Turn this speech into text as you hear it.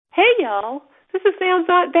y'all. This is Sam's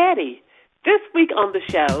Aunt Betty. This week on the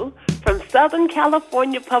show, from Southern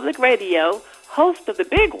California Public Radio, host of The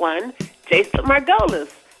Big One, Jason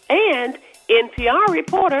Margolis, and NPR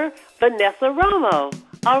reporter Vanessa Romo.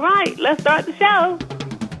 All right, let's start the show.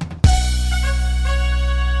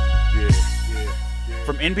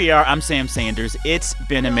 From NPR, I'm Sam Sanders. It's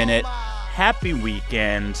been a minute. Happy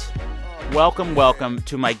weekend. Welcome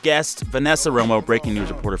to my guest, Vanessa Romo, breaking news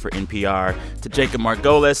reporter for NPR, to Jacob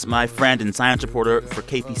Margolis, my friend and science reporter for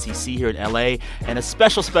KPCC here in L.A., and a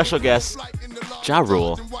special guest, Ja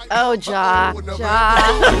Rule. Oh, Ja.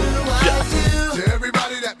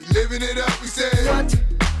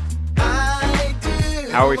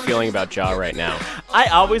 How are we feeling about Ja right now? I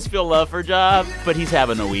always feel love for Ja, but he's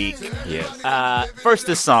having a week. Yes. First,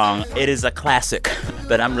 this song. It is a classic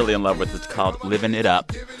that I'm really in love with. It's called Livin' It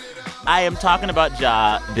Up. I am talking about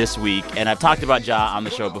Ja this week, and I've talked about Ja on the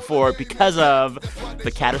show before because of the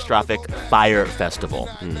catastrophic Fyre Festival.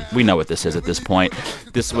 We know what this is at this point.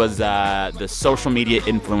 This was the social media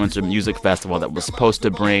influencer music festival that was supposed to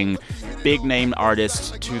bring big-name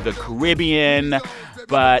artists to the Caribbean,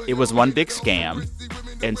 but it was one big scam.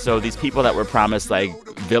 And so these people that were promised, like,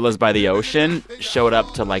 villas by the ocean showed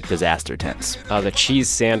up to, like, disaster tents. Oh, the cheese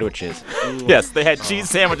sandwiches. Yes, they had cheese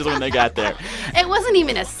sandwiches when they got there. It wasn't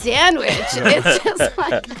even a sandwich. It's just,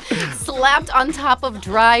 like, slapped on top of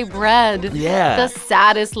dry bread. Yeah. The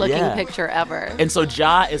saddest looking picture ever. And so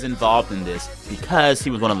Ja is involved in this because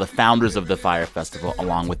he was one of the founders of the Fyre Festival,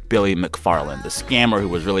 along with Billy McFarland, the scammer who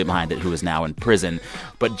was really behind it, who is now in prison.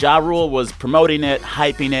 But Ja Rule was promoting it,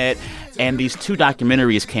 hyping it. And these two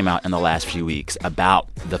documentaries came out in the last few weeks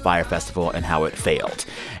about the Fyre Festival and how it failed.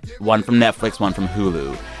 One from Netflix, one from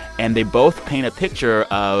Hulu. And they both paint a picture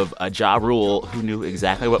of a Ja Rule who knew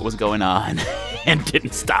exactly what was going on and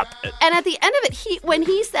didn't stop it. And at the end of it, when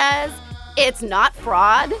he says it's not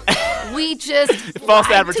fraud, we just false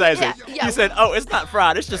advertising. Yeah. He said, it's not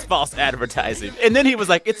fraud, it's just false advertising. And then he was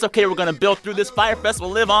like, it's okay, we're going to build through this Fyre Festival,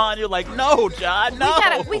 live on. You're like, no, John,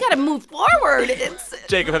 no. We gotta move forward.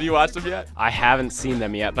 Jacob, have you watched them yet? I haven't seen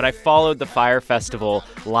them yet, but I followed the Fyre Festival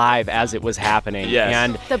live as it was happening. Yes.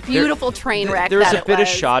 And the beautiful train wreck There was that a bit was.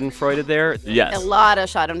 of schadenfreude there. Yes. A lot of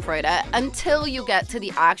schadenfreude until you get to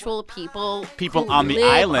the actual people who on the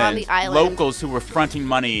live island, on the island. locals who were fronting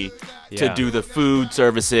money to do the food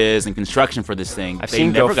services and construction for this thing. I've they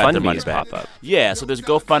seen never got their money GoFundMes back. pop up. Yeah, so there's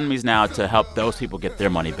GoFundMes now to help those people get their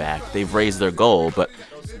money back. They've raised their goal, but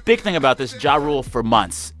big thing about this, Ja Rule for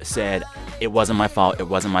months said, it wasn't my fault, it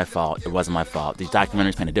wasn't my fault, it wasn't my fault. These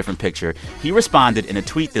documentaries paint a different picture. He responded in a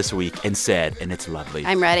tweet this week and said, and it's lovely.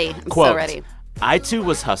 I'm ready. I'm Quote, so ready. I too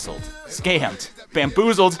was hustled, scammed,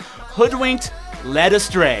 bamboozled, hoodwinked, led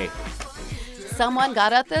astray. Someone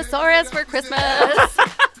got a thesaurus for Christmas.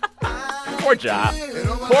 Poor Ja.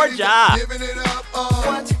 Poor Ja.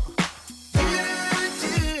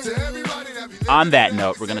 On that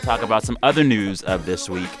note, we're going to talk about some other news of this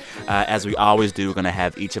week. As we always do, we're going to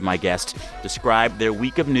have each of my guests describe their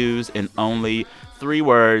week of news in only 3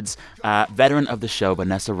 words. Veteran of the show,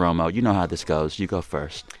 Vanessa Romo, you know how this goes. You go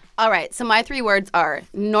first. All right, so my 3 words are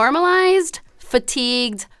normalized,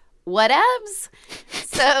 fatigued, whatevs.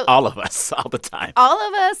 So all of us, all the time. All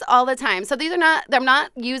of us, all the time. So these are not, I'm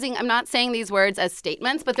not saying these words as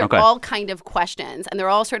statements, but they're all kind of questions. And they're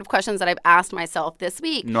all sort of questions that I've asked myself this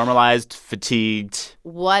week. Normalized, fatigued.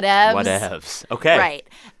 Whatevs. Whatevs. Okay.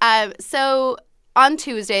 Right. So on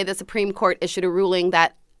Tuesday, the Supreme Court issued a ruling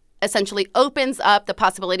that essentially opens up the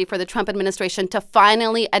possibility for the Trump administration to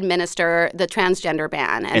finally administer the transgender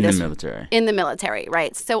ban. And in the military. In the military,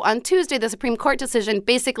 right. So on Tuesday, the Supreme Court decision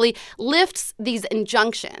basically lifts these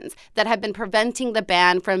injunctions that have been preventing the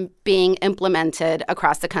ban from being implemented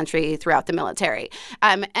across the country throughout the military.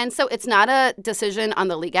 And so it's not a decision on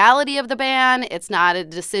the legality of the ban. It's not a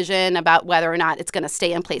decision about whether or not it's going to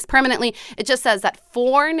stay in place permanently. It just says that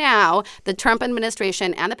for now, the Trump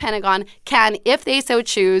administration and the Pentagon can, if they so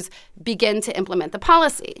choose, begin to implement the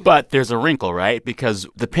policy. But there's a wrinkle, right? Because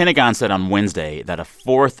the Pentagon said on Wednesday that a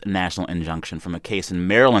 4th national injunction from a case in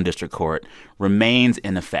Maryland District Court remains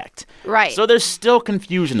in effect. Right. So there's still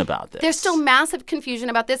confusion about this. There's still massive confusion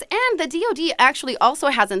about this. And the DOD actually also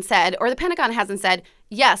hasn't said, or the Pentagon hasn't said,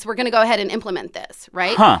 yes, we're going to go ahead and implement this,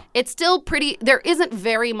 right? It's still there isn't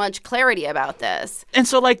very much clarity about this. And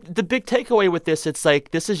so, like, the big takeaway with this, it's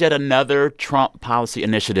like this is yet another Trump policy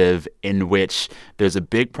initiative in which there's a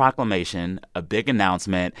big proclamation, a big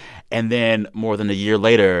announcement, and then more than a year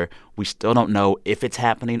later, we still don't know if it's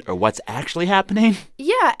happening or what's actually happening.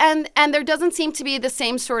 Yeah, and there doesn't seem to be the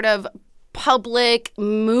same sort of public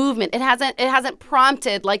movement. It hasn't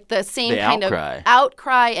prompted like the same kind of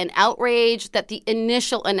outcry and outrage that the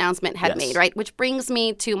initial announcement had made, right? Which brings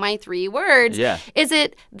me to my 3 words. Yeah. Is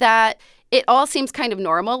it that it all seems kind of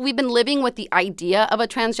normal? We've been living with the idea of a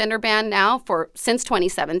transgender ban now since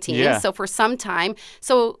 2017, so for some time.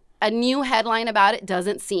 So a new headline about it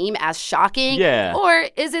doesn't seem as shocking? Yeah. Or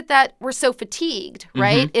is it that we're so fatigued,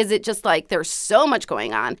 right? Is it just like there's so much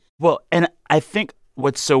going on? Well, and I think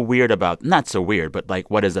what's so weird about, not so weird, but like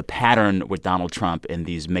what is a pattern with Donald Trump in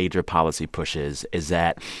these major policy pushes is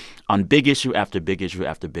that on big issue after big issue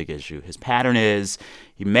after big issue, his pattern is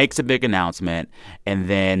he makes a big announcement and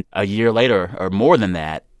then a year later or more than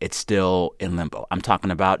that, it's still in limbo. I'm talking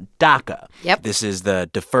about DACA. Yep. This is the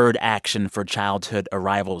Deferred Action for Childhood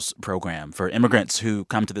Arrivals program for immigrants who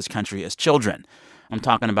come to this country as children. I'm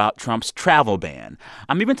talking about Trump's travel ban.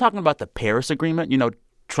 I'm even talking about the Paris Agreement. You know,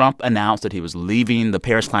 Trump announced that he was leaving the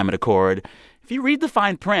Paris Climate Accord. If you read the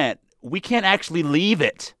fine print, we can't actually leave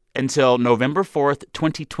it until November 4th,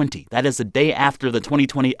 2020. That is the day after the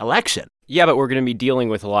 2020 election. Yeah, but we're going to be dealing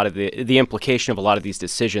with a lot of the implication of a lot of these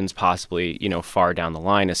decisions possibly, far down the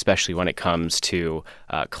line, especially when it comes to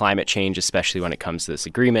climate change, especially when it comes to this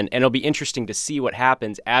agreement. And it'll be interesting to see what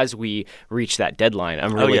happens as we reach that deadline.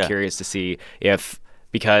 I'm really curious to see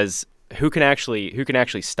because who can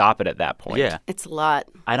actually stop it at that point? Yeah. It's a lot.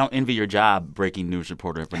 I don't envy your job, breaking news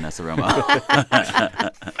reporter Vanessa Romo.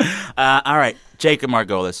 All right, Jacob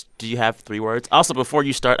Margolis, do you have 3 words? Also, before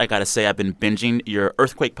you start, I got to say I've been binging your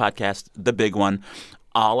earthquake podcast, The Big One,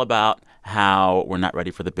 all about how we're not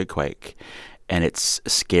ready for the big quake. And it's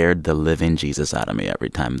scared the living Jesus out of me every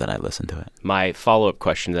time that I listen to it. My follow-up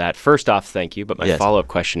question to that, first off, thank you, but my follow-up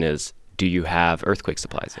question is, do you have earthquake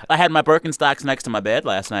supplies yet? I had my Birkenstocks next to my bed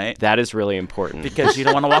last night. That is really important. Because you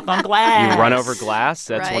don't want to walk on glass. You run over glass.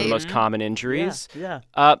 That's one of the most common injuries. Yeah.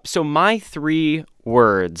 So my 3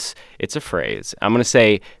 words, it's a phrase. I'm going to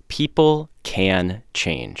say, people can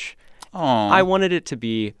change. Aww. I wanted it to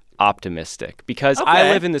be optimistic because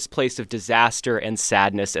I live in this place of disaster and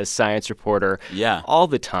sadness as science reporter all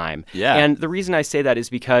the time. Yeah. And the reason I say that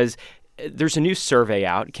is because there's a new survey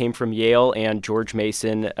out. It came from Yale and George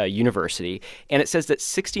Mason University, and it says that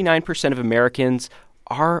 69% of Americans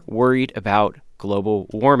are worried about global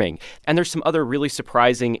warming. And there's some other really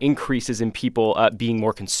surprising increases in people being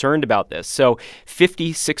more concerned about this. So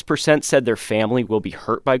 56% said their family will be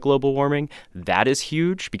hurt by global warming. That is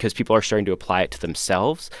huge because people are starting to apply it to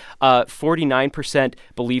themselves. 49%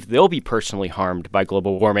 believe they'll be personally harmed by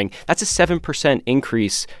global warming. That's a 7%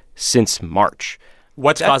 increase since March.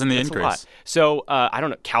 What's causing the increase? So, I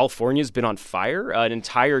don't know. California's been on fire. An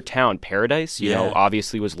entire town, Paradise,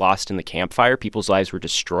 obviously was lost in the campfire. People's lives were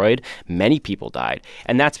destroyed. Many people died.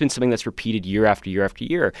 And that's been something that's repeated year after year after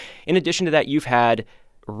year. In addition to that, you've had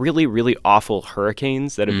really, really awful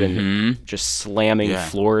hurricanes that have been just slamming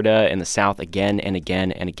Florida and the South again and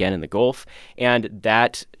again and again in the Gulf. And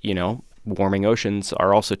that, warming oceans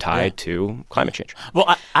are also tied to climate change.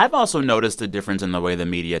 Well, I've also noticed a difference in the way the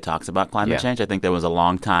media talks about climate change. I think there was a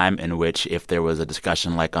long time in which if there was a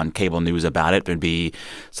discussion like on cable news about it, there'd be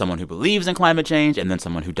someone who believes in climate change and then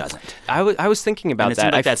someone who doesn't. I was thinking about and it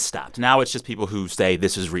seems like that's stopped. Now it's just people who say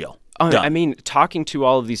this is real. I mean, talking to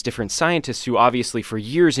all of these different scientists who obviously for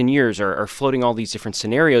years and years are floating all these different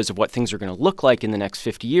scenarios of what things are going to look like in the next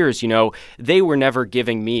 50 years, they were never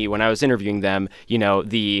giving me, when I was interviewing them,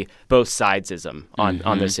 the both sidesism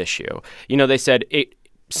on this issue. They said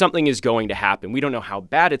something is going to happen. We don't know how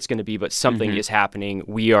bad it's going to be, but something is happening.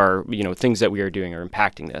 We are, things that we are doing are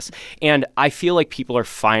impacting this. And I feel like people are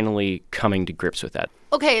finally coming to grips with that.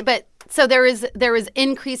 Okay, but so there is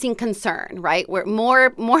increasing concern, right? Where more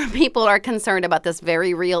people are concerned about this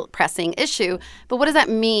very real pressing issue. But what does that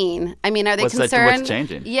mean? I mean, are they concerned? What's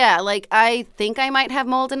changing? Yeah, like I think I might have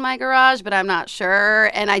mold in my garage, but I'm not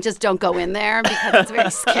sure, and I just don't go in there because it's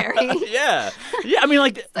very scary. Yeah. I mean,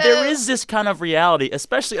 like there is this kind of reality,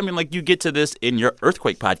 especially. I mean, like you get to this in your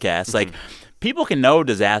earthquake podcast. Like people can know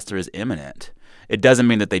disaster is imminent. It doesn't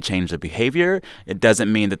mean that they change their behavior. It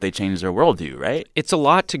doesn't mean that they change their worldview, right? It's a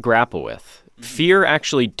lot to grapple with. Fear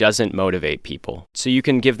actually doesn't motivate people. So you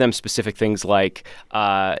can give them specific things like,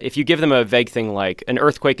 if you give them a vague thing like an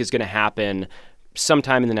earthquake is going to happen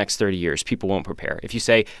sometime in the next 30 years, people won't prepare. If you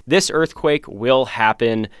say this earthquake will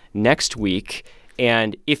happen next week,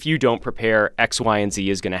 and if you don't prepare, X, Y, and Z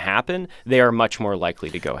is going to happen, they are much more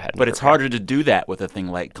likely to go ahead and But it's harder to do that with a thing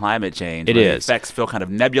like climate change. It is. The effects feel kind of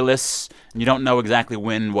nebulous. And you don't know exactly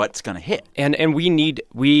when what's going to hit. And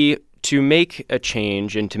to make a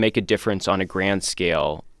change and to make a difference on a grand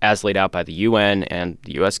scale, as laid out by the UN and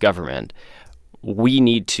the U.S. government, we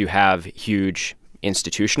need to have huge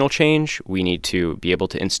institutional change. We need to be able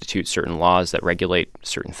to institute certain laws that regulate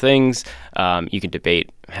certain things. You can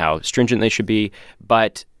debate how stringent they should be,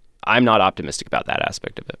 but I'm not optimistic about that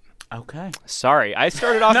aspect of it. Okay. Sorry, I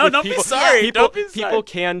started off with don't people. Be sorry. Don't be sorry. People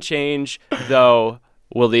can change, though.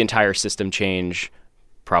 Will the entire system change?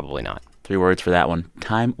 Probably not. 3 words for that one.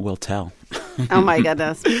 Time will tell. Oh, my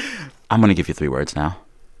goodness. I'm going to give you 3 words now.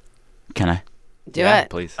 Can I? Do it.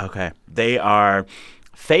 Please. Okay. They are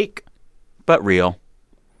fake but real.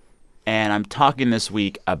 And I'm talking this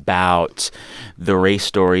week about the race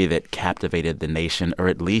story that captivated the nation, or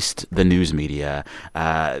at least the news media.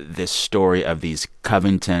 This story of these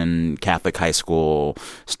Covington Catholic High School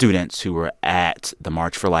students who were at the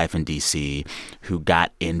March for Life in D.C., who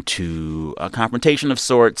got into a confrontation of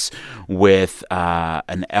sorts with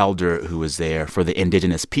an elder who was there for the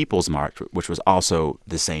Indigenous Peoples March, which was also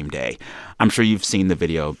the same day. I'm sure you've seen the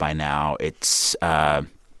video by now. It's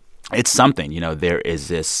something. There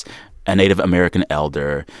is a Native American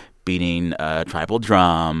elder beating a tribal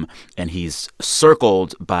drum, and he's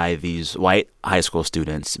circled by these white high school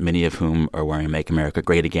students, many of whom are wearing Make America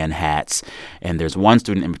Great Again hats. And there's one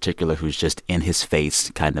student in particular who's just in his face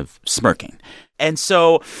kind of smirking. And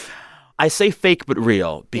so I say fake but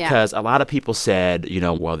real because a lot of people said,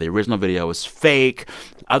 well, the original video was fake.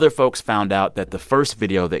 Other folks found out that the first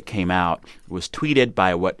video that came out was tweeted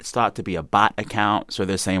by what's thought to be a bot account. So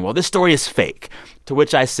they're saying, well, this story is fake. To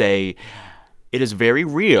which I say, it is very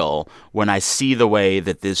real when I see the way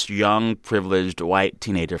that this young, privileged white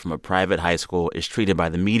teenager from a private high school is treated by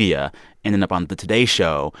the media, ending up on the Today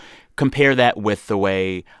Show. Compare that with the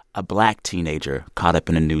way a black teenager caught up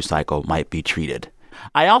in a news cycle might be treated.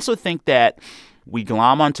 I also think that we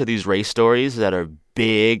glom onto these race stories that are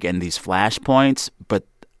big and these flashpoints, but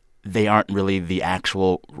they aren't really the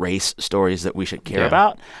actual race stories that we should care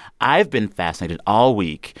about. I've been fascinated all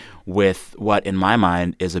week with what, in my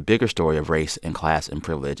mind, is a bigger story of race and class and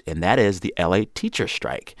privilege, and that is the L.A. teacher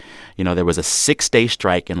strike. There was a 6-day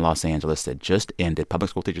strike in Los Angeles that just ended.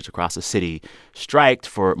 Public school teachers across the city striked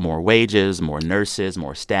for more wages, more nurses,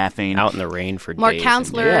 more staffing. Out in the rain for more days.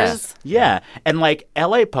 Counselors. Yeah. And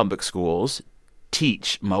L.A. public schools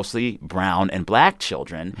teach mostly brown and black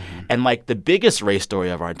children. Mm-hmm. And the biggest race story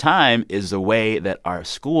of our time is the way that our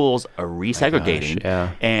schools are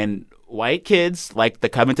resegregating. And white kids, like the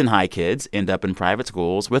Covington High kids, end up in private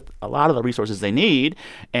schools with a lot of the resources they need.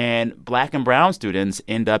 And black and brown students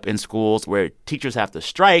end up in schools where teachers have to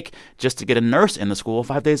strike just to get a nurse in the school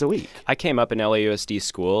 5 days a week. I came up in LAUSD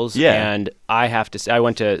schools, and I have to say, I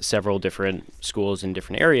went to several different schools in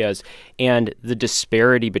different areas, and the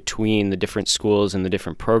disparity between the different schools and the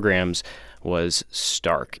different programs was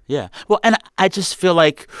stark. Yeah. Well, and I just feel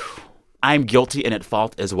like I'm guilty and at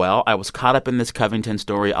fault as well. I was caught up in this Covington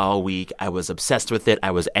story all week. I was obsessed with it.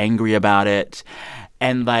 I was angry about it.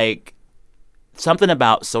 And something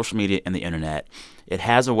about social media and the internet, it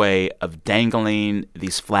has a way of dangling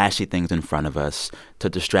these flashy things in front of us to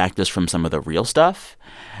distract us from some of the real stuff.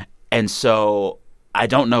 And so I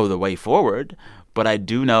don't know the way forward, but I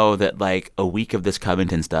do know that a week of this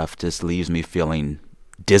Covington stuff just leaves me feeling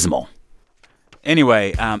dismal.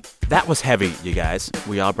 Anyway, that was heavy, you guys.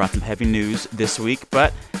 We all brought some heavy news this week,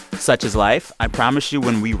 but such is life. I promise you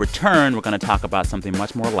when we return, we're going to talk about something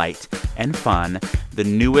much more light and fun, the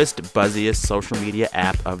newest, buzziest social media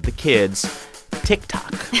app of the kids,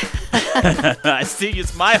 TikTok. I see you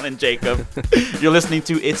smiling, Jacob. You're listening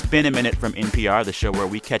to It's Been a Minute from NPR, the show where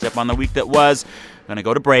we catch up on the week that was. Going to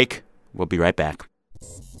go to break. We'll be right back.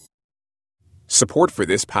 Support for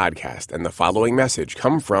this podcast and the following message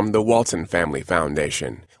come from the Walton Family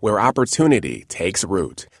Foundation, where opportunity takes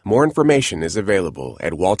root. More information is available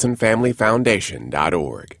at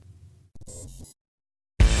waltonfamilyfoundation.org.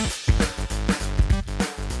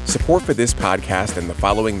 Support for this podcast and the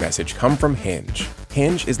following message come from Hinge.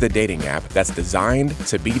 Hinge is the dating app that's designed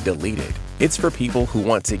to be deleted. It's for people who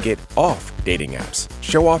want to get off dating apps.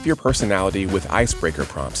 Show off your personality with icebreaker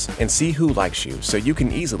prompts and see who likes you so you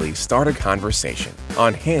can easily start a conversation.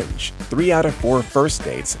 On Hinge, 3 out of 4 first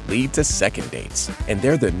dates lead to second dates, and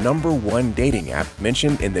they're the #1 dating app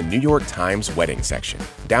mentioned in the New York Times wedding section.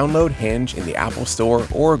 Download Hinge in the Apple Store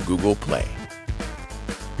or Google Play.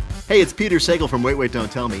 Hey, it's Peter Sagal from Wait, Wait, Don't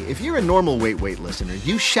Tell Me. If you're a normal Wait, Wait listener,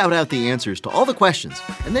 you shout out the answers to all the questions,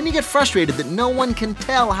 and then you get frustrated that no one can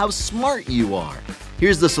tell how smart you are.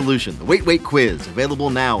 Here's the solution, the Wait, Wait quiz, available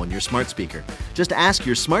now on your smart speaker. Just ask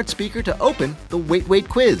your smart speaker to open the Wait, Wait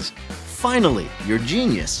quiz. Finally, your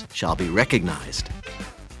genius shall be recognized.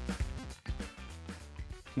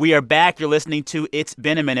 We are back. You're listening to It's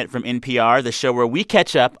Been a Minute from NPR, the show where we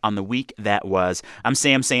catch up on the week that was. I'm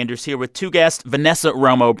Sam Sanders here with two guests, Vanessa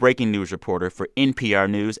Romo, breaking news reporter for NPR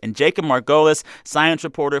News, and Jacob Margolis, science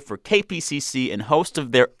reporter for KPCC and host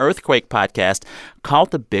of their earthquake podcast called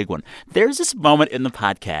The Big One. There's this moment in the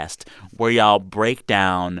podcast where y'all break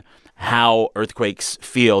down how earthquakes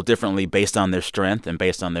feel differently based on their strength and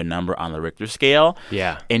based on their number on the Richter scale.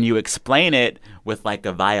 Yeah. And you explain it with like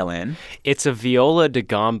a violin. It's a viola da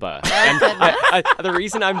gamba. And the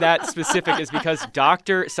reason I'm that specific is because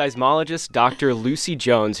seismologist Dr. Lucy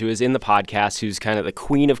Jones, who is in the podcast, who's kind of the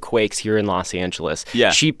queen of quakes here in Los Angeles,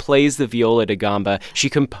 she plays the viola da gamba. She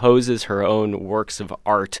composes her own works of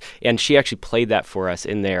art, and she actually played that for us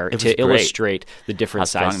in there to illustrate the different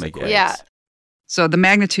sizes of quakes. Yeah. So the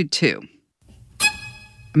magnitude 2,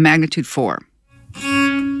 a magnitude 4.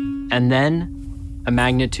 And then a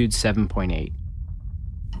magnitude 7.8.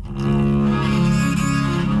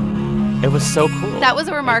 It was so cool. That was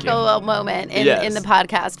a remarkable moment in the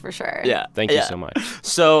podcast, for sure. Yeah. Thank you so much.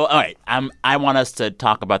 So, all right, I want us to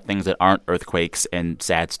talk about things that aren't earthquakes and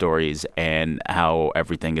sad stories and how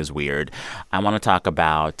everything is weird. I want to talk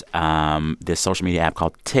about this social media app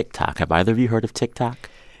called TikTok. Have either of you heard of TikTok?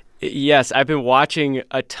 Yes, I've been watching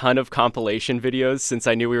a ton of compilation videos since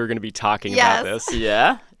I knew we were going to be talking about this.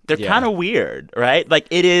 Yeah? They're kind of weird, right? Like,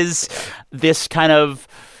 it is this kind of,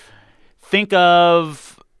 think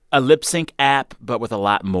of a lip sync app, but with a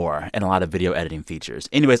lot more and a lot of video editing features.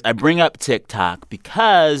 Anyways, I bring up TikTok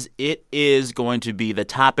because it is going to be the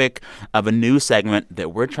topic of a new segment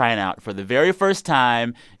that we're trying out for the very first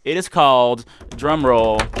time. It is called,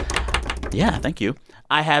 drumroll, yeah, thank you,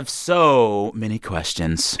 I have so many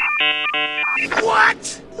questions.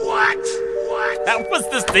 What? That was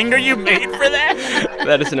the stinger you made for that?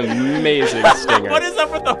 That is an amazing stinger. What is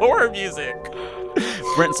up with the horror music?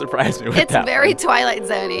 Brent surprised me with It's that very one. Twilight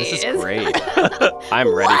Zone-y. This is great.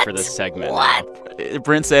 I'm ready for this segment.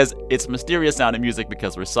 Brent says it's mysterious sounding music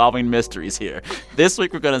because we're solving mysteries here. This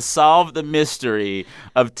week, we're going to solve the mystery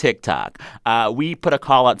of TikTok. We put a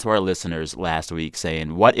call out to our listeners last week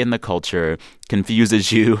saying, what in the culture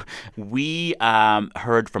confuses you? We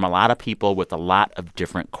heard from a lot of people with a lot of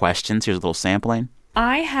different questions. Here's a little sampling.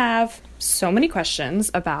 I have so many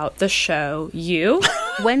questions about the show You.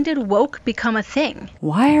 When did woke become a thing?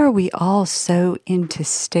 Why are we all so into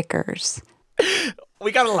stickers?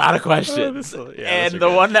 We got a lot of questions. And the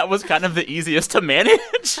one that was kind of the easiest to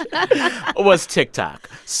manage was TikTok.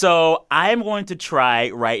 So I'm going to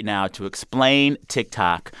try right now to explain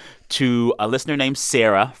TikTok to a listener named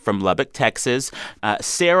Sarah from Lubbock, Texas.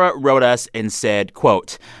 Sarah wrote us and said,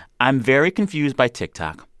 quote, I'm very confused by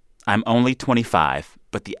TikTok. I'm only 25,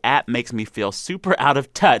 but the app makes me feel super out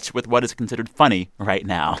of touch with what is considered funny right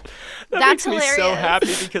now. That's makes me so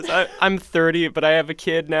happy because I'm 30, but I have a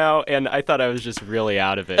kid now, and I thought I was just really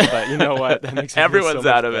out of it. But you know what? That makes me Everyone's feel so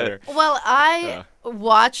out much of better. it. Well, I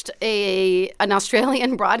watched an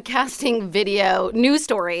Australian broadcasting video news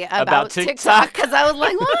story about TikTok because I was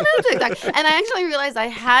like, what is TikTok? And I actually realized I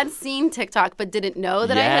had seen TikTok but didn't know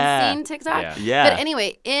that I had seen TikTok. Yeah. But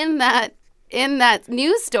anyway, in that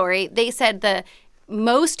news story, they said the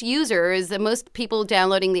most people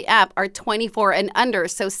downloading the app are 24 and under.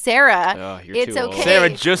 So Sarah, it's too old. okay. Sarah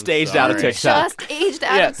just aged out of TikTok. Just aged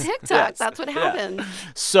out of TikTok. Yes. That's what happened.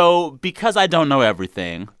 So because I don't know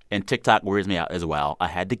everything, and TikTok wears me out as well, I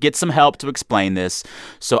had to get some help to explain this.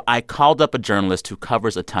 So I called up a journalist who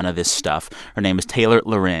covers a ton of this stuff. Her name is Taylor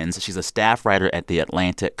Lorenz. She's a staff writer at The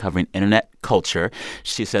Atlantic covering internet culture.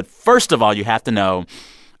 She said, first of all, you have to know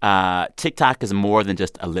TikTok is more than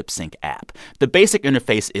just a lip sync app. The basic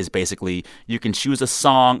interface is basically you can choose a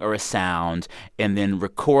song or a sound and then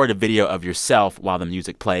record a video of yourself while the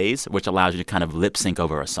music plays, which allows you to kind of lip sync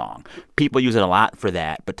over a song. People use it a lot for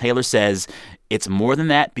that. But Taylor says it's more than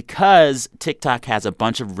that because TikTok has a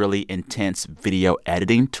bunch of really intense video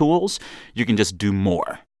editing tools. You can just do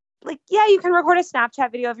more. Like, yeah, you can record a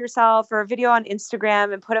Snapchat video of yourself or a video on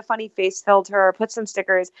Instagram and put a funny face filter or put some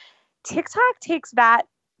stickers. TikTok takes that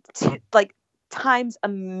like times a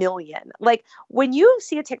million. Like when you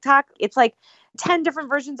see a TikTok, it's like 10 different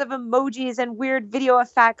versions of emojis and weird video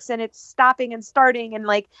effects and it's stopping and starting and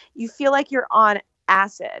like you feel like you're on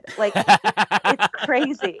acid. Like it's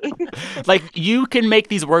crazy. Like you can make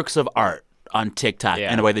these works of art on TikTok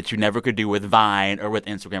in a way that you never could do with Vine or with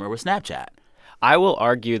Instagram or with Snapchat. I will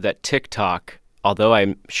argue that TikTok, although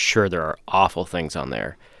I'm sure there are awful things on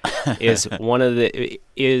there, is one of the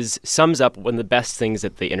sums up one of the best things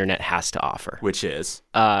that the internet has to offer. Which is?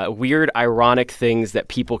 Weird, ironic things that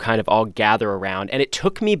people kind of all gather around. And it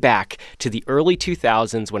took me back to the early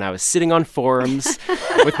 2000s when I was sitting on forums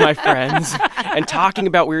with my friends and talking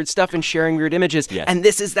about weird stuff and sharing weird images. Yes. And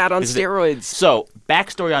this is that on steroids. So,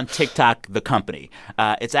 backstory on TikTok, the company.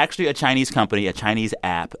 It's actually a Chinese company, a Chinese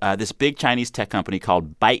app. This big Chinese tech company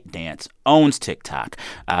called ByteDance owns TikTok.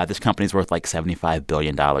 This company's worth like $75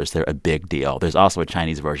 billion. They're a big deal. There's also a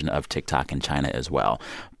Chinese version of TikTok in China as well.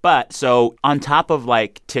 But so on top of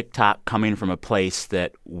like TikTok coming from a place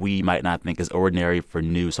that we might not think is ordinary for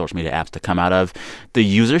new social media apps to come out of, the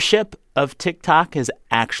usership of TikTok is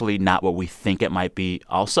actually not what we think it might be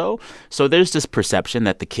also. So there's this perception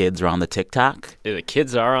that the kids are on the TikTok. The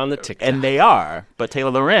kids are on the TikTok. And they are. But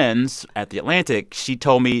Taylor Lorenz at The Atlantic, she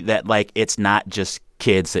told me that like it's not just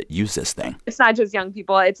kids that use this thing. It's not just young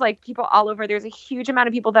people. It's like people all over. There's a huge amount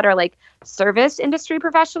of people that are like service industry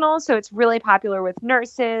professionals. So it's really popular with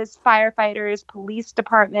nurses, firefighters, police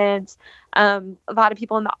departments, a lot of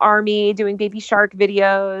people in the army doing baby shark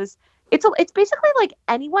videos. It's basically like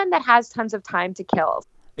anyone that has tons of time to kill.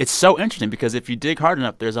 It's so interesting because if you dig hard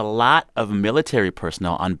enough, there's a lot of military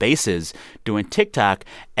personnel on bases doing TikTok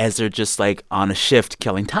as they're just like on a shift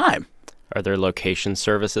killing time. Are there location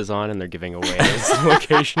services on and they're giving away this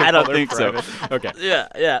location? I don't think private? so. Okay.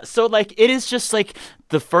 Yeah. So, like, it is just like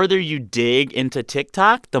the further you dig into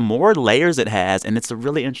TikTok, the more layers it has. And it's a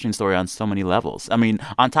really interesting story on so many levels. I mean,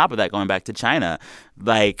 on top of that, going back to China,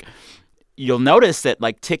 like, you'll notice that,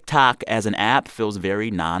 like, TikTok as an app feels very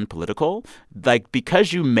non-political. Like,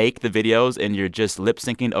 because you make the videos and you're just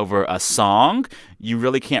lip-syncing over a song, you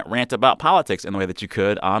really can't rant about politics in the way that you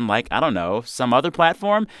could on, like, I don't know, some other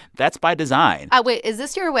platform. That's by design. Wait, is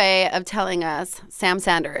this your way of telling us, Sam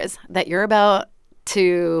Sanders, that you're about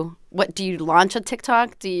to... What, do you launch a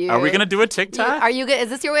TikTok? Are we going to do a TikTok? Is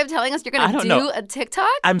this your way of telling us you're going to do a TikTok?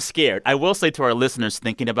 I'm scared. I will say to our listeners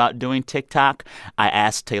thinking about doing TikTok, I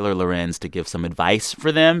asked Taylor Lorenz to give some advice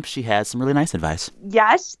for them. She has some really nice advice.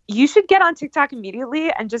 Yes, you should get on TikTok immediately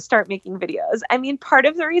and just start making videos. I mean, part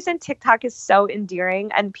of the reason TikTok is so endearing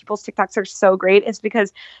and people's TikToks are so great is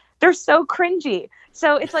because they're so cringy.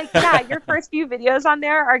 So it's like, yeah, your first few videos on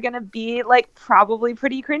there are going to be like probably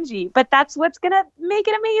pretty cringy, but that's what's going to make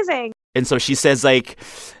it amazing. And so she says, like,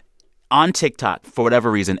 on TikTok, for whatever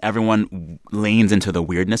reason, everyone leans into the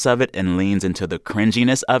weirdness of it and leans into the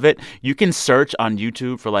cringiness of it. You can search on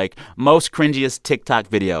YouTube for, like, most cringiest TikTok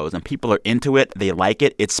videos, and people are into it. They like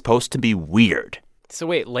it. It's supposed to be weird. So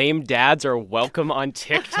wait, lame dads are welcome on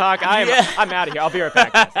TikTok? I'm out of here. I'll be right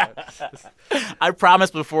back. I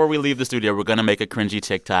promise before we leave the studio, we're going to make a cringy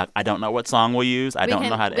TikTok. I don't know what song we'll use. I don't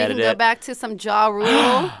know how to edit it. We can go back to some Ja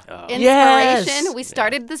Rule inspiration. Yes. We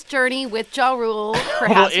started this journey with Ja Rule.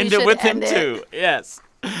 Perhaps we'll end it with him, too. Yes.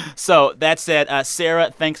 So that said,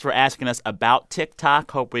 Sarah, thanks for asking us about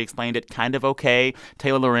TikTok. Hope we explained it kind of okay.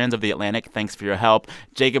 Taylor Lorenz of The Atlantic, thanks for your help.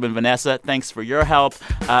 Jacob and Vanessa, thanks for your help.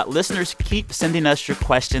 Listeners, keep sending us your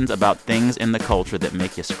questions about things in the culture that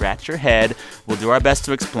make you scratch your head. We'll do our best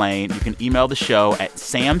to explain. You can email the show at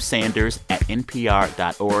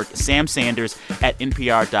samsanders@npr.org.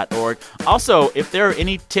 samsanders@npr.org. Also, if there are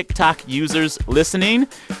any TikTok users listening,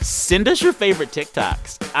 send us your favorite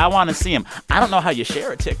TikToks. I want to see them. I don't know how you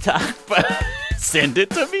share a TikTok, but send it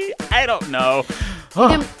to me. I don't know. You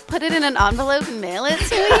can put it in an envelope and mail it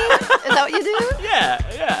to me? Is that what you do?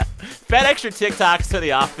 Yeah. FedEx your TikToks to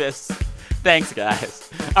the office. Thanks, guys.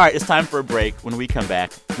 All right, it's time for a break. When we come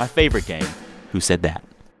back, my favorite game, Who Said That?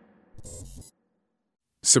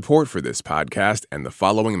 Support for this podcast and the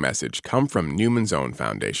following message come from Newman's Own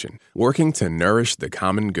Foundation, working to nourish the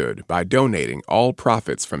common good by donating all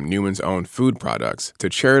profits from Newman's Own food products to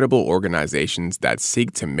charitable organizations that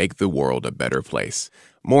seek to make the world a better place.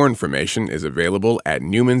 More information is available at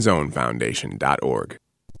newmansownfoundation.org.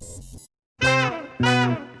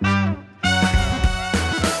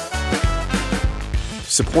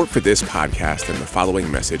 Support for this podcast and the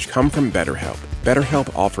following message come from BetterHelp.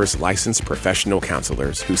 BetterHelp offers licensed professional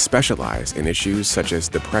counselors who specialize in issues such as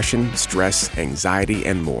depression, stress, anxiety,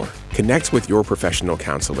 and more. Connect with your professional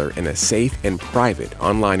counselor in a safe and private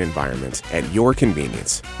online environment at your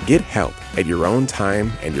convenience. Get help at your own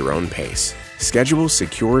time and your own pace. Schedule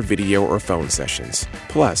secure video or phone sessions.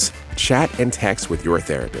 Plus, chat and text with your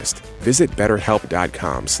therapist. Visit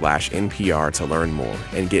BetterHelp.com/NPR to learn more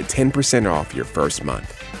and get 10% off your first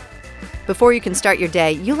month. Before you can start your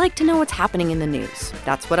day, you like to know what's happening in the news.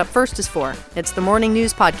 That's what Up First is for. It's the morning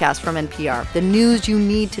news podcast from NPR, the news you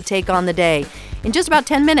need to take on the day. In just about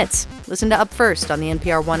 10 minutes, listen to Up First on the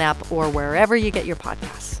NPR One app or wherever you get your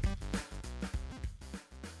podcasts.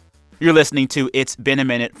 You're listening to It's Been a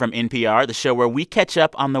Minute from NPR, the show where we catch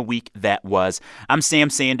up on the week that was. I'm Sam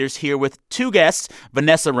Sanders here with two guests.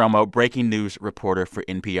 Vanessa Romo, breaking news reporter for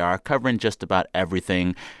NPR, covering just about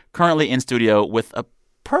everything. Currently in studio with a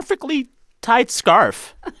perfectly tight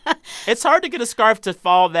scarf. It's hard to get a scarf to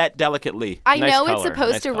fall that delicately. I Nice know color, it's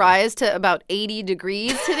supposed nice to color. rise to about 80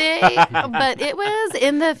 degrees today, but it was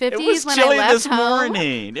in the 50s It was when chilly I left this home.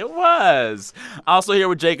 morning. It was. Also here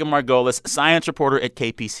with Jacob Margolis, science reporter at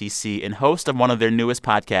KPCC and host of one of their newest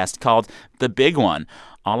podcasts called The Big One,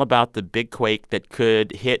 all about the big quake that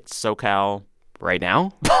could hit SoCal Right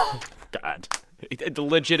now? God.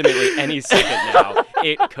 Legitimately, any second now,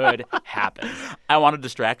 it could happen. I want to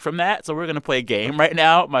distract from that, so we're going to play a game right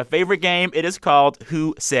now. My favorite game. It is called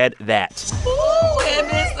Who Said That? Who had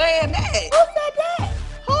been saying that? Who said that?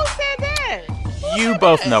 Who said that? You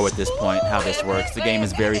both know at this point how this works. The game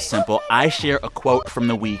is very simple. I share a quote from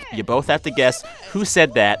the week. You both have to guess who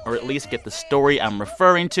said that, or at least get the story I'm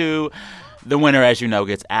referring to. The winner, as you know,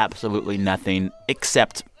 gets absolutely nothing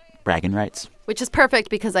except bragging rights. Which is perfect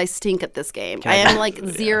because I stink at this game. I am like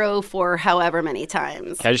 0 for however many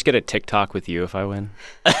times. Can I just get a TikTok with you if I win?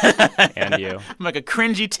 And you. I'm like a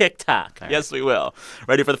cringy TikTok. Right. Yes, we will.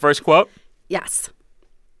 Ready for the first quote? Yes.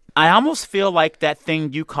 I almost feel like that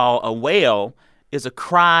thing you call a wail is a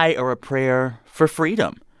cry or a prayer for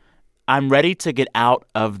freedom. I'm ready to get out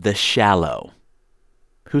of the shallow.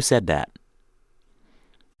 Who said that?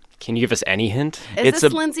 Can you give us any hint? Is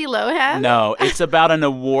this Lindsay Lohan? No, it's about an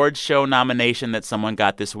award show nomination that someone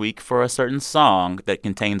got this week for a certain song that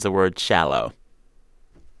contains the word shallow.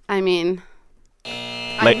 I mean,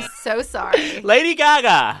 I'm so sorry. Lady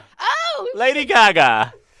Gaga. Oh! Lady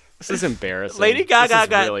Gaga. This is embarrassing. Lady Gaga this is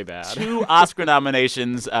got really bad. 2 Oscar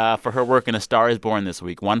nominations for her work in A Star is Born this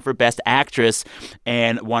week. One for Best Actress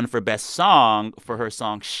and one for Best Song for her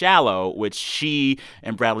song Shallow, which she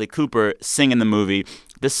and Bradley Cooper sing in the movie.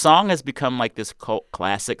 This song has become like this cult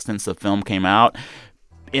classic since the film came out,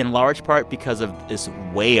 in large part because of this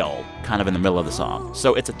wail kind of in the middle of the song.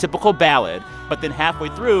 So it's a typical ballad, but then halfway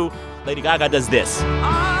through, Lady Gaga does this.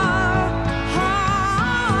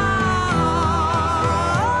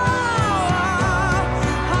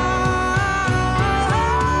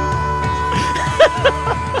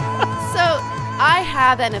 I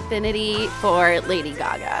have an affinity for Lady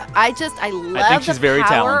Gaga. I love think she's the very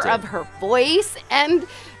power talented. of her voice. And,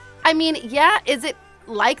 I mean, yeah, is it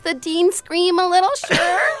like the Dean scream a little?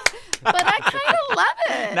 Sure. But I kind of love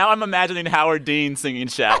it. Now I'm imagining Howard Dean singing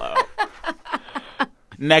Shallow.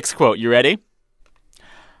 Next quote. You ready?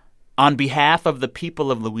 On behalf of the people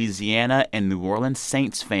of Louisiana and New Orleans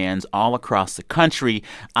Saints fans all across the country,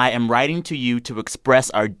 I am writing to you to express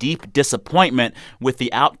our deep disappointment with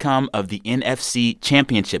the outcome of the NFC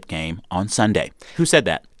Championship game on Sunday. Who said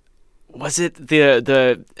that? Was it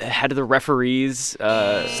the head of the referees?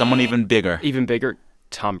 Someone even bigger. Even bigger?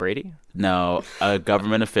 Tom Brady? No, a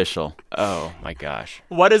government official. Oh, my gosh.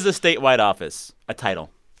 What is a statewide office? A title.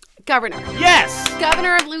 Governor. Yes!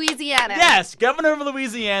 Governor of Louisiana. Yes, Governor of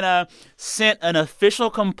Louisiana sent an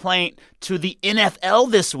official complaint to the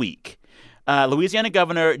NFL this week. Louisiana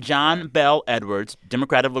Governor John Bel Edwards,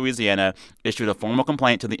 Democrat of Louisiana, issued a formal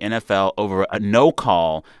complaint to the NFL over a no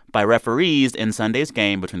call by referees in Sunday's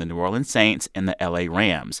game between the New Orleans Saints and the LA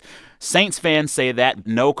Rams. Saints fans say that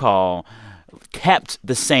no call kept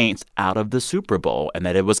the Saints out of the Super Bowl and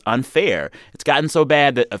that it was unfair. It's gotten so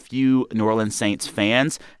bad that a few New Orleans Saints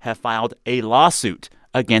fans have filed a lawsuit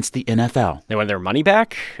against the NFL. They want their money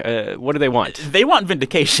back? What do they want? They want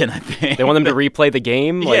vindication, I think. They want them to replay the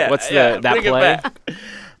game? Like, what's that bring play? It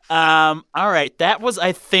back. All right, that was,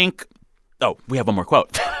 I think... Oh, we have one more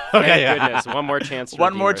quote. Okay, thank goodness. One more chance to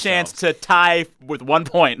One more chance to tie with 1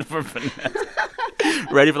 point for Vanessa.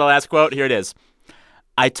 Ready for the last quote? Here it is.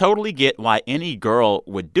 I totally get why any girl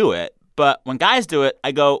would do it, but when guys do it,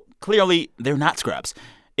 I go, clearly, they're not scrubs.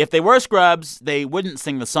 If they were scrubs, they wouldn't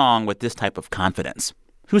sing the song with this type of confidence.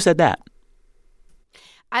 Who said that?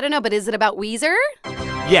 I don't know, but is it about Weezer?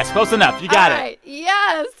 Yes, close enough. You got it.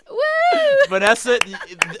 Yes. Woo! Vanessa,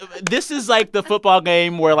 this is like the football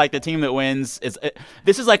game where like the team that wins is.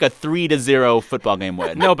 This is like a 3-0 football game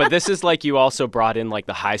win. No, but this is like you also brought in like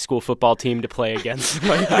the high school football team to play against,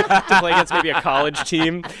 maybe a college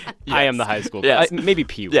team. Yes. I am the high school. Yes. Maybe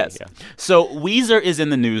Pee Wee. Yes. Yeah. So Weezer is in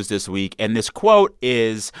the news this week, and this quote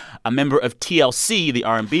is a member of TLC, the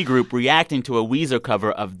R&B group, reacting to a Weezer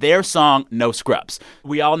cover of their song "No Scrubs."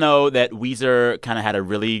 We all know that Weezer kind of had a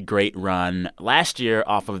really great run last year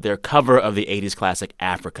off of their cover of the 80s classic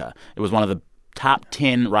Africa. It was one of the top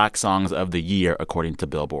 10 rock songs of the year, according to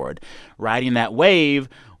Billboard. Riding that wave,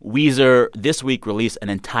 Weezer this week released an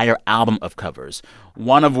entire album of covers,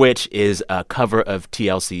 one of which is a cover of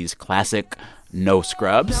TLC's classic No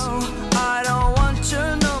Scrubs.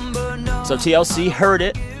 So TLC heard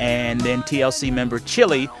it, and then TLC member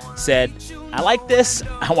Chili said, I like this.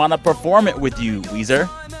 I want to perform it with you, Weezer.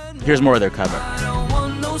 Here's more of their cover.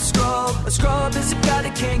 A scrub is a guy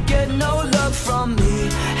that can't get no love from me.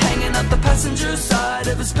 Hanging out the passenger side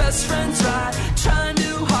of his best friend's ride, trying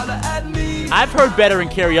to holler at me. I've heard better in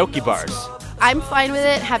karaoke bars. I'm fine with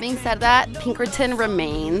it. Having said that, Pinkerton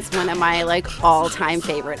remains one of my all-time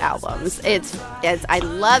favorite albums. I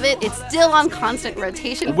love it. It's still on constant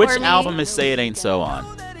rotation for me. Which album is Say It Ain't So on?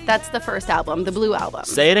 That's the first album, the Blue Album.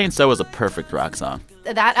 Say It Ain't So is a perfect rock song.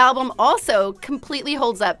 That album also completely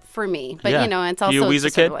holds up for me. But, it's also you a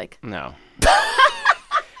Weezer kid? No.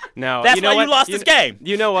 No, that's why you lost this game.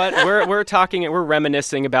 You know what? We're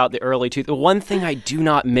reminiscing about the early The one thing I do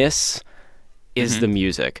not miss is the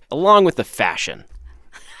music, along with the fashion.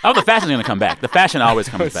 Oh, the fashion's going to come back. The fashion always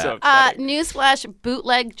comes back. Newsflash,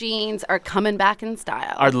 bootleg jeans are coming back in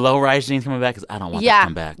style. Are low-rise jeans coming back? Because I don't want them to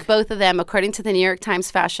come back. Both of them, according to the New York Times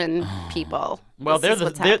fashion people. Well, they're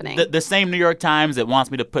the same New York Times that wants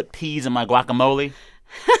me to put peas in my guacamole.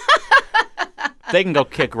 They can go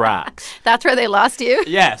kick rocks. That's where they lost you?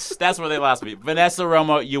 Yes, that's where they lost me. Vanessa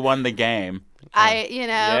Romo, you won the game.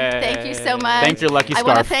 Thank you so much. Thank your lucky scarf.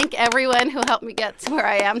 I want to thank everyone who helped me get to where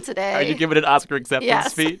I am today. Are you giving an Oscar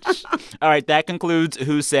acceptance speech? All right, that concludes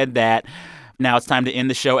Who Said That. Now it's time to end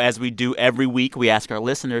the show as we do every week. We ask our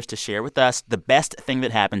listeners to share with us the best thing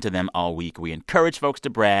that happened to them all week. We encourage folks to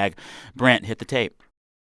brag. Brent, hit the tape.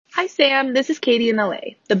 Hi, Sam. This is Katie in LA.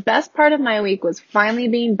 The best part of my week was finally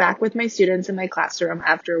being back with my students in my classroom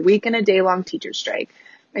after a week and a day-long teacher strike.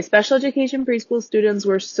 My special education preschool students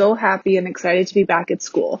were so happy and excited to be back at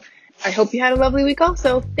school. I hope you had a lovely week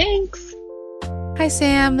also. Thanks. Hi,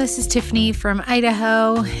 Sam. This is Tiffany from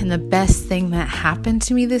Idaho. And the best thing that happened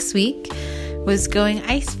to me this week was going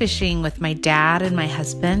ice fishing with my dad and my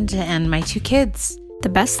husband and my 2 kids. The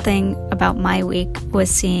best thing about my week was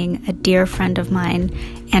seeing a dear friend of mine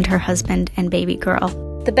and her husband and baby girl.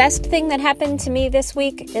 The best thing that happened to me this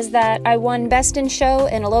week is that I won Best in Show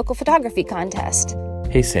in a local photography contest.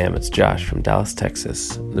 Hey Sam, it's Josh from Dallas,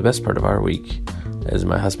 Texas. The best part of our week is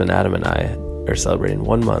my husband Adam and I are celebrating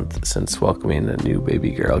 1 month since welcoming a new baby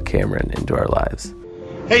girl, Cameron, into our lives.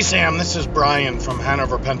 Hey Sam, this is Brian from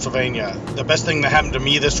Hanover, Pennsylvania. The best thing that happened to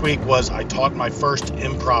me this week was I taught my first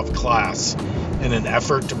improv class in an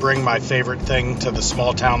effort to bring my favorite thing to the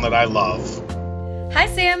small town that I love. Hi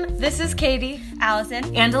Sam, this is Katie,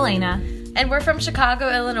 Allison, and Elena, and we're from Chicago,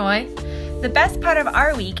 Illinois. The best part of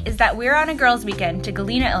our week is that we're on a girls' weekend to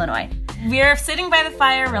Galena, Illinois. We're sitting by the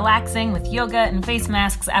fire, relaxing with yoga and face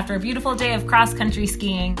masks after a beautiful day of cross-country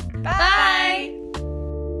skiing. Bye!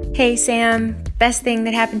 Hey Sam, best thing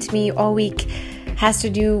that happened to me all week has to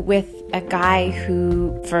do with a guy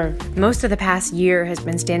who, for most of the past year, has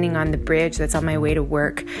been standing on the bridge that's on my way to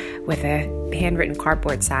work with a handwritten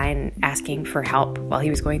cardboard sign asking for help while he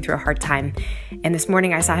was going through a hard time. And this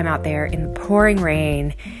morning I saw him out there in the pouring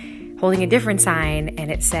rain holding a different sign,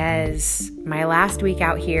 and it says, "My last week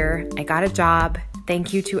out here, I got a job.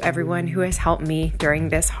 Thank you to everyone who has helped me during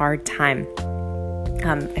this hard time."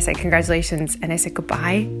 I said, "Congratulations," and I said,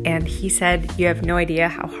 "Goodbye." And he said, "You have no idea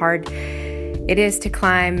how hard it is to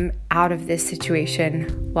climb out of this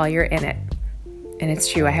situation while you're in it." And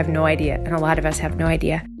it's true. I have no idea. And a lot of us have no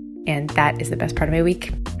idea. And that is the best part of my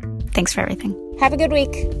week. Thanks for everything. Have a good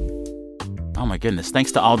week. Oh, my goodness.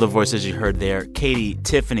 Thanks to all the voices you heard there. Katie,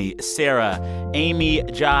 Tiffany, Sarah, Amy,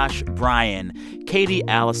 Josh, Brian, Katie,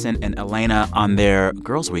 Allison, and Elena on their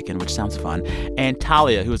Girls' Weekend, which sounds fun. And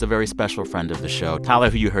Talia, who is a very special friend of the show.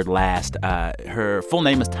 Talia, who you heard last, her full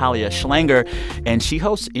name is Talia Schlanger, and she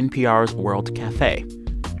hosts NPR's World Cafe.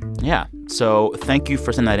 Yeah. So thank you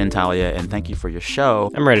for sending that in, Talia, and thank you for your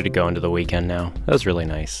show. I'm ready to go into the weekend now. That was really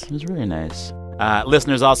nice. It was really nice.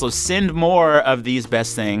 Listeners, also send more of these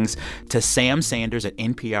best things to Sam Sanders at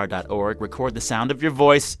NPR.org. Record the sound of your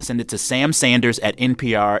voice. Send it to Sam Sanders at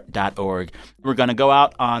NPR.org. We're going to go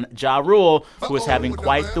out on Ja Rule, who is having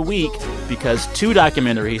quite the week because 2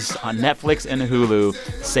 documentaries on Netflix and Hulu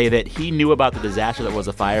say that he knew about the disaster that was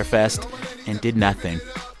a Fyre Fest and did nothing.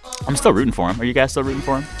 I'm still rooting for him. Are you guys still rooting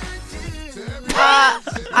for him?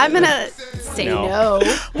 I'm going to say no.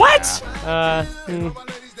 What?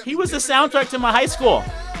 He was the soundtrack to my high school.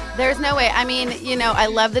 There's no way. I mean, I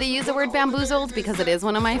love that he used the word bamboozled because it is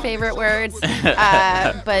one of my favorite words.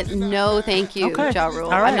 But no, thank you, Ja Rule.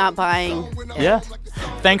 All right. I'm not buying it. Yeah.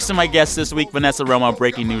 Thanks to my guests this week, Vanessa Romo,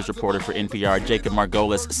 breaking news reporter for NPR, Jacob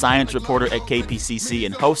Margolis, science reporter at KPCC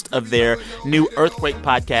and host of their new earthquake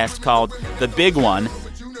podcast called The Big One,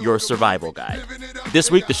 Your Survival Guide.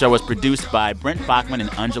 This week, the show was produced by Brent Bachman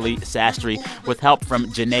and Anjali Sastry with help from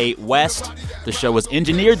Janae West. The show was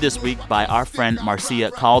engineered this week by our friend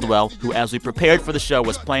Marcia Caldwell, who, as we prepared for the show,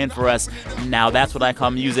 was playing for us, now that's what I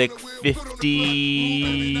call music,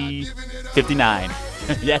 59.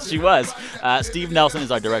 Yes, she was. Steve Nelson is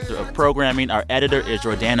our director of programming. Our editor is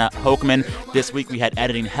Jordana Hochman. This week we had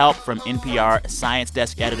editing help from NPR Science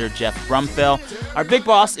Desk editor Jeff Brumfell. Our big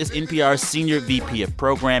boss is NPR's senior VP of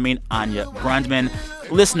programming, Anya Grundman.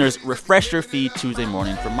 Listeners, refresh your feed Tuesday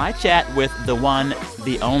morning for my chat with the one,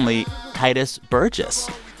 the only, Tituss Burgess.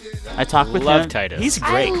 I talked with him. Love Tituss. He's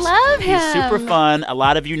great. I love him. He's super fun. A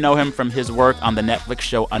lot of you know him from his work on the Netflix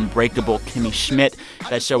show Unbreakable Kimmy Schmidt.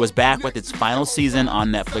 That show is back with its final season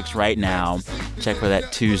on Netflix right now. Check for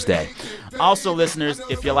that Tuesday. Also, listeners,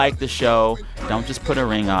 if you like the show, don't just put a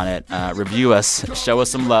ring on it. Review us. Show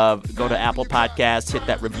us some love. Go to Apple Podcasts. Hit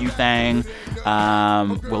that review thing.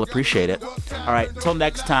 We'll appreciate it. All right. Till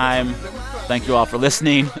next time, thank you all for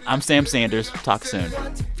listening. I'm Sam Sanders. Talk soon.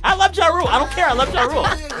 I love Ja Rule. I don't care. I love Ja Rule.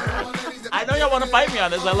 I know y'all want to fight me on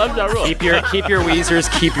this. I love Ja Rule. Keep your Weezers.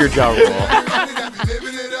 Keep your Ja Rule.